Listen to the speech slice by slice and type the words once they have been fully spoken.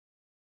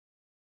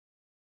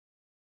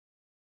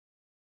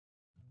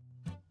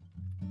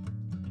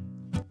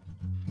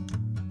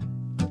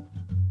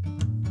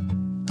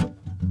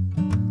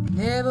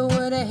Never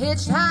would have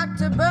hitchhiked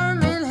to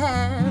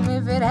Birmingham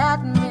if it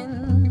hadn't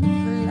been for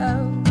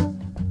love.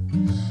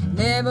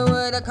 Never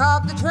would have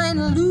caught the train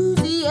to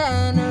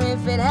Louisiana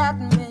if it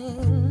hadn't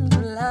been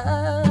for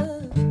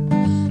love.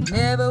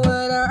 Never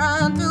would have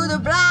run through the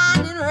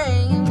blinding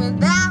rain with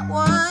that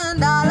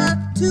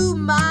 $1 to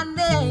my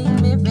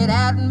name if it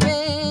hadn't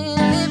been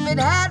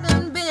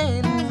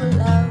for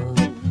love.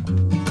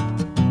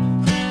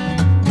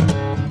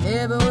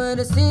 Never would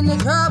have seen the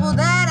trouble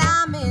that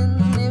I'm in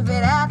if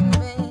it hadn't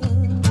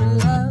been for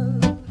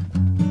love.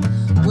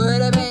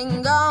 Would have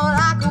been gone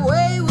like a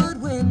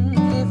wayward wind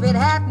if it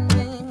hadn't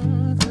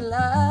been for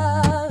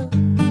love.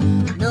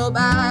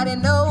 Nobody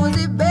knows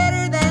it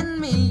better than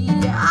me.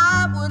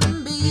 I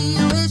wouldn't be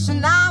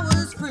wishing I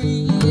was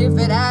free if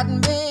it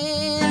hadn't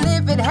been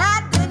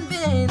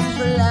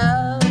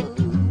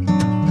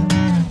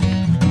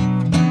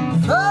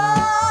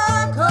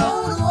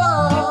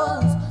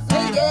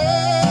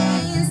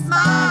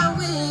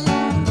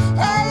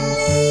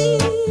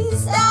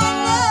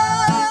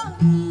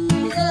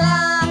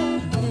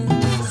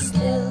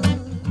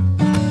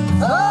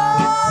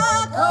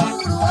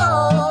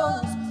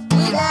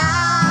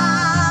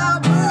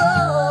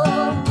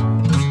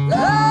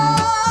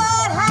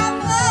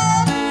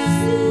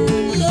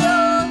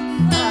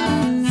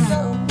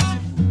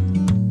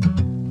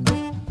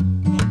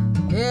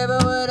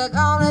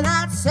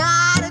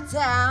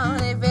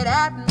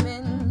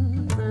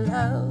for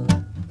love.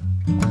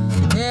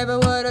 Never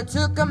would have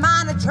took a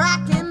mind to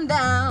track him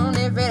down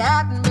if it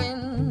hadn't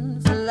been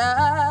for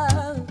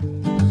love.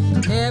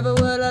 Never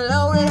would have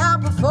loaded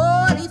up a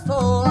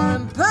 44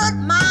 and put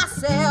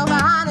myself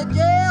behind a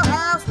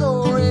jailhouse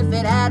door if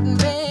it hadn't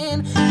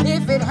been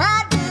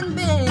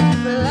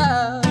for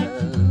love.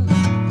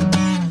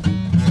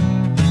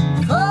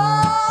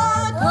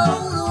 Four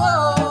cold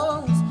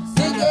walls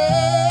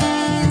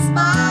against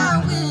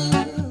my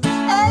will,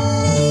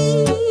 at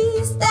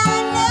least I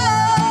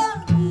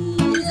know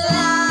he's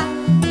alive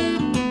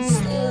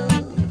still.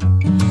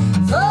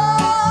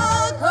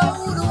 Four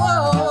cold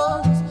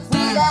walls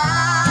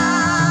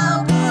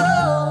without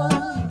parole.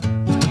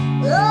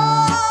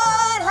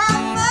 Lord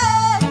have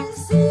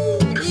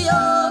mercy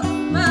on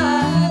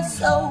my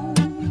soul.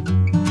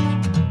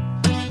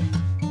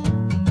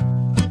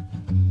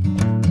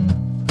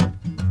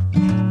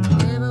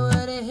 Never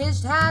would have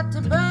hitchhiked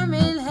to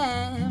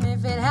Birmingham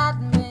if it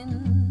hadn't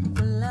been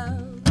for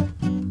love.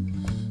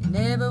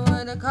 Never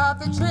would have caught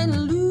the train to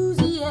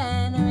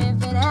Louisiana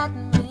if it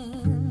hadn't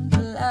been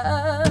for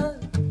love.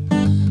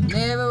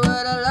 Never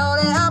would have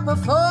loaded up a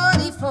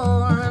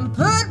 44 and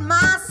put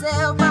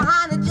myself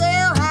behind a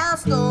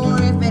jailhouse door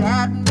if it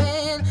hadn't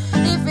been for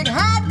love. If it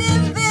hadn't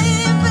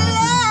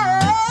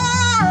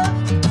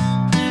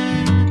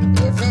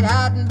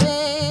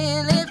been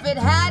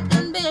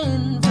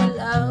for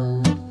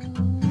love.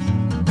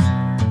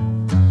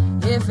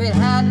 If it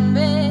hadn't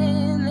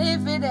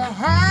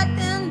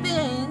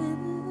been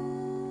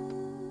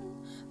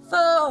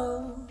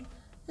for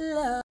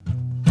love.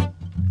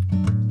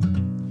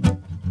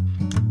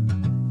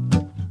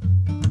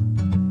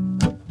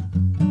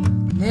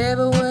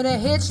 Never would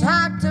have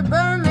hitchhiked to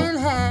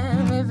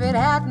Birmingham if it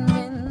hadn't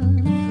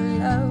been for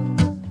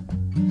love.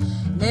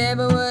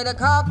 Never would have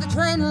caught the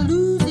train to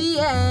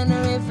Louisiana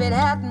if it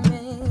hadn't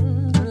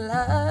been for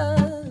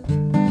love.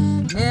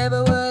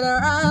 Never would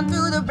have run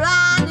through the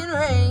blinding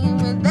rain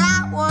with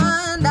that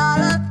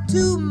 $1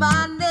 to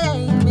my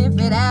name if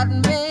it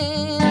hadn't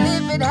been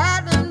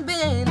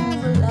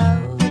for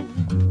love.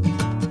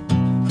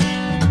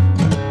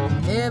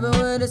 Never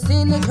would have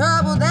seen the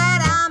trouble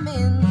that I'm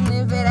in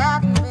if it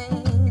hadn't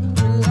been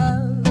for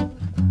love.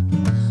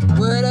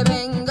 Would have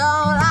been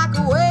gone like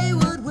a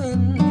wayward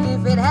wind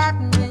if it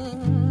hadn't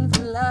been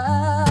for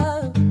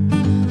love.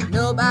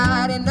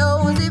 Nobody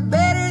knows it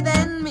better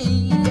than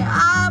me.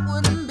 I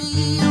wouldn't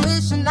be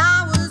wishing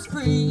I was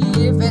free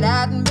if it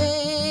hadn't been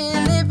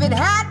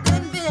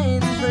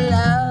for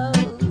love.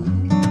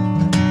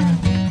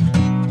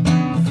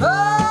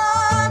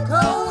 Four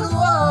cold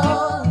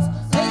walls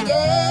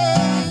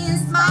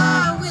against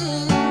my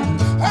will,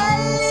 at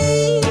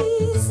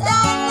least I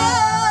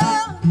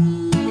know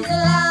he's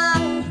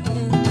alive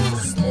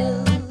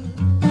still.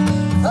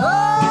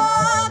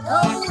 Four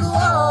cold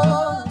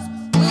walls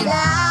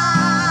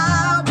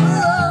without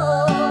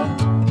parole.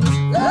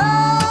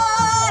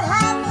 Lord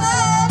have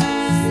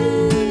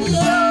mercy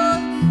on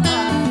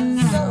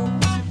my soul.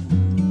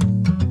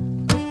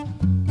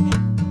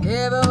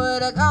 Never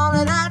would have gone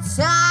to that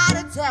side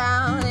of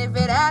town if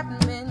it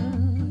hadn't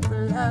been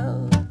for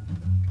love.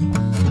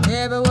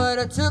 Never would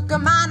have took a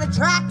mind to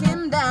track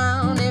him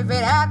down if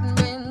it hadn't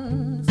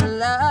been for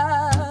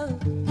love.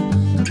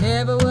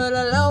 Never would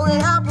have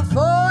loaded up a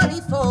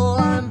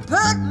 44 and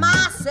put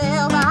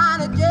myself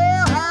behind a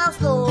jailhouse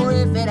door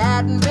if it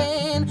hadn't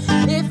been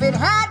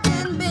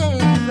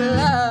for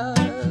love.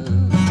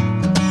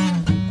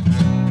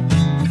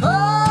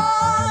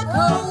 Four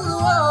cold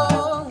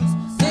walls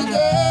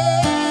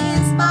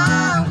against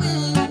my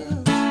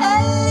will,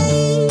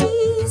 at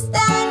least I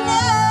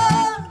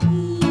know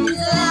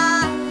he's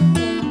alive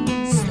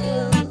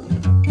still.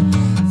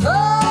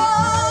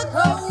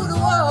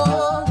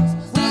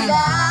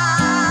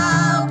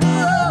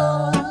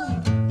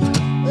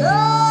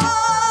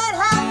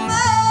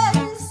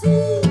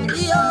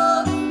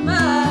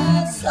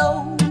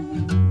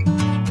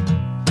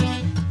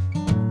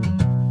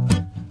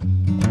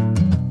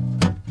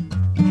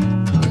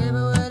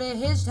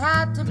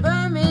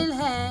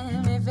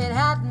 Birmingham if it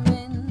hadn't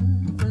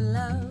been for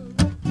love.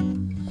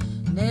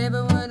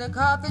 Never would have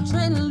caught the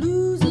train to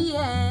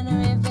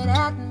Louisiana if it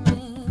hadn't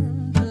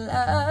been for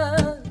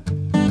love.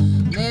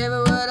 Never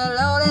would have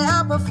loaded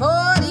up a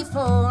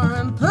 44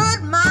 and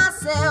put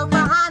myself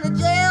behind a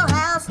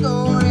jailhouse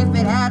door if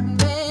it hadn't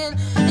been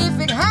for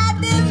love.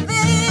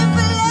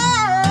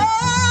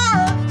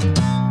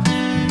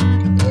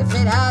 If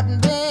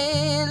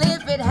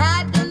it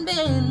hadn't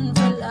been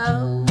for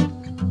love.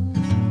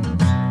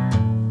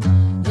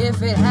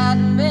 If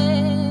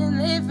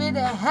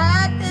it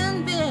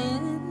hadn't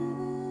been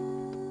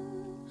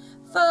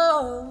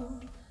for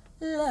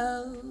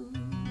love.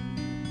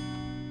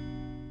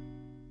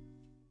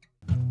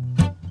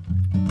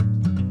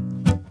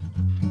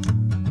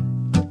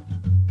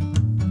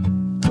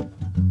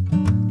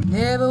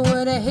 Never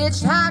would have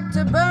hitchhiked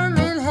to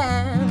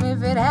Birmingham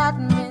if it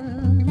hadn't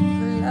been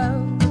for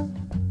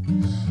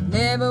love.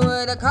 Never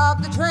would have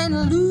caught the train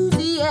to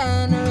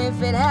Louisiana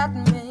if it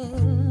hadn't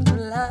been for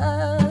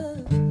love.